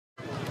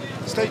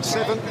Stage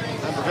 7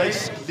 and the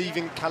race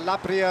leaving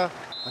Calabria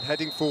and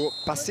heading for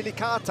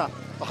Basilicata.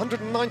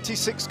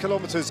 196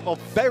 kilometers of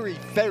very,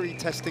 very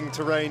testing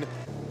terrain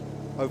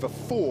over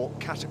 4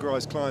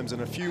 categorized climbs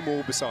and a few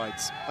more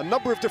besides. A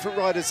number of different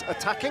riders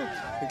attacking,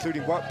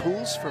 including Wout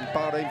Poels from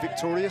Bahrain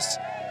Victorious,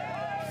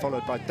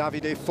 followed by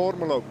Davide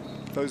Formolo.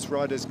 Those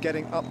riders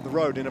getting up the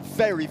road in a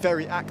very,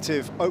 very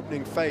active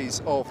opening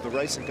phase of the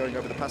race and going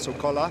over the Passo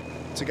Colla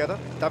together.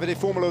 Davide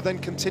Formolo then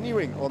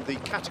continuing on the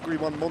Category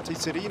 1 Monte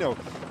Serino,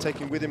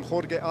 taking with him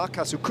Jorge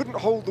Arcas, who couldn't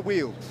hold the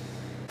wheel.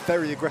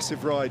 Very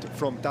aggressive ride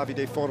from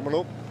Davide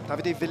Formolo.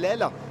 Davide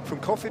Villela from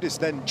Cofidis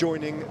then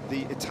joining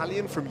the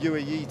Italian from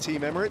UAE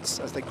Team Emirates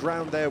as they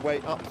ground their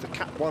way up the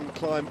Cat 1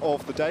 climb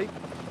of the day.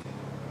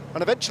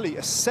 And eventually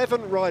a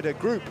 7-rider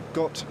group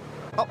got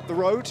up the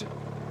road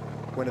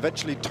when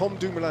eventually Tom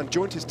Dumoulin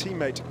joined his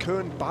teammate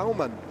Koen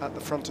Bouwman at the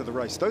front of the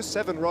race. Those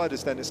 7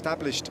 riders then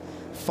established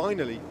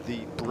finally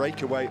the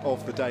breakaway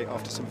of the day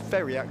after some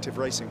very active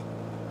racing.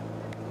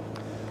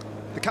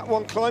 The Cat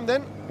 1 climb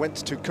then went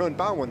to Koen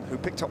Bouwman, who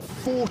picked up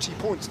 40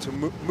 points to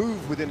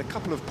move within a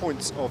couple of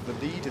points of the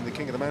lead in the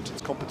King of the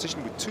Mountains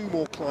competition with 2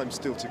 more climbs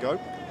still to go.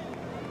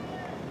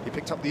 He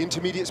picked up the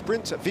intermediate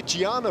sprint at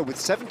Viggiano with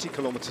 70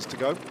 kilometers to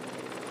go.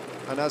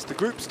 And as the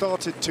group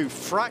started to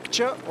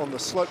fracture on the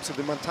slopes of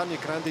the Montagna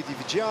Grande di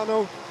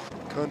Viggiano,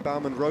 Koen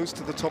Bouwman rose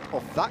to the top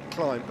of that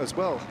climb as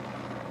well.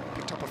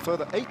 Picked up a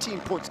further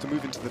 18 points to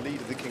move into the lead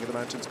of the King of the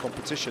Mountains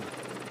competition.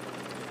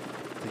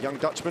 The young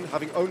Dutchman,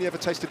 having only ever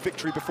tasted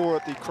victory before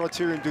at the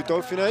Criterium du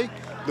Dauphiné,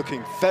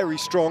 looking very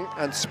strong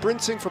and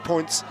sprinting for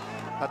points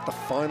at the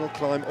final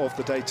climb of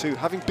the day too,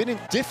 having been in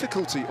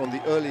difficulty on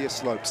the earlier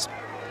slopes.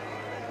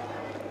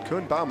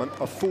 Koen Bouwman,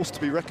 a force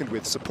to be reckoned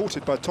with,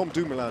 supported by Tom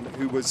Dumoulin,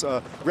 who was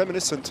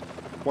reminiscent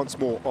once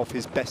more of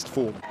his best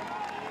form.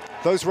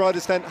 Those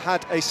riders then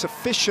had a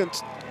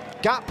sufficient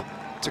gap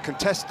to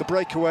contest the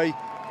breakaway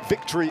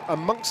victory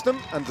amongst them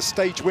and the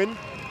stage win.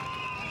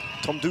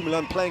 Tom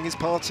Dumoulin playing his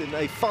part in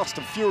a fast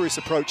and furious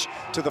approach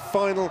to the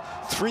final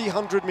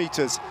 300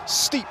 meters,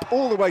 steep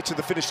all the way to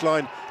the finish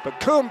line, but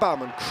Koen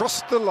Bouwman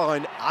crossed the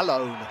line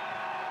alone.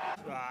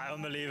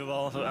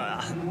 Unbelievable.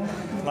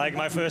 Like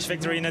my first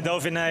victory in the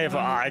Dauphiné,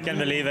 I can't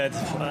believe it.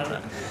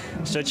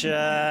 Such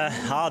a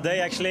hard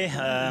day actually.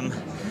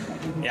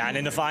 Yeah, and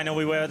in the final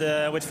we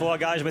were with 4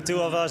 guys, with 2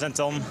 of us, and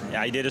Tom,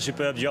 yeah, he did a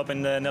superb job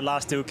in the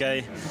last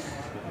 2K.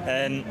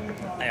 And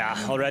yeah,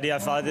 already I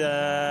felt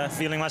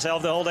feeling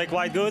myself the whole day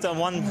quite good. And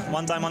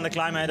one time on the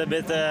climb I had a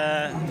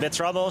bit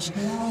troubles,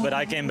 but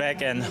I came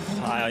back and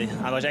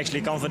I was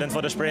actually confident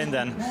for the sprint,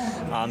 and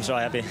I'm so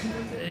happy.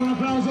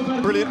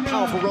 Brilliant,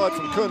 powerful ride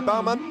from Koen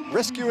Bouwman,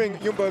 rescuing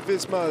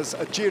Jumbo-Visma's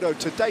Giro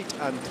to date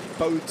and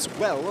bodes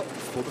well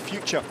for the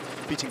future,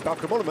 beating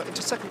Bauke Mollema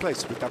into 2nd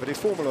place with Davide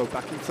Formolo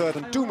back in 3rd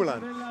and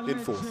Dumoulin in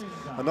 4th.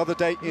 Another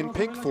day in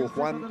pink for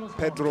Juan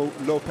Pedro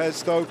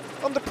Lopez, though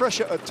under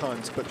pressure at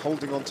times, but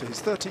holding on to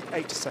his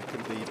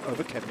 38-second lead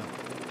over Kemna.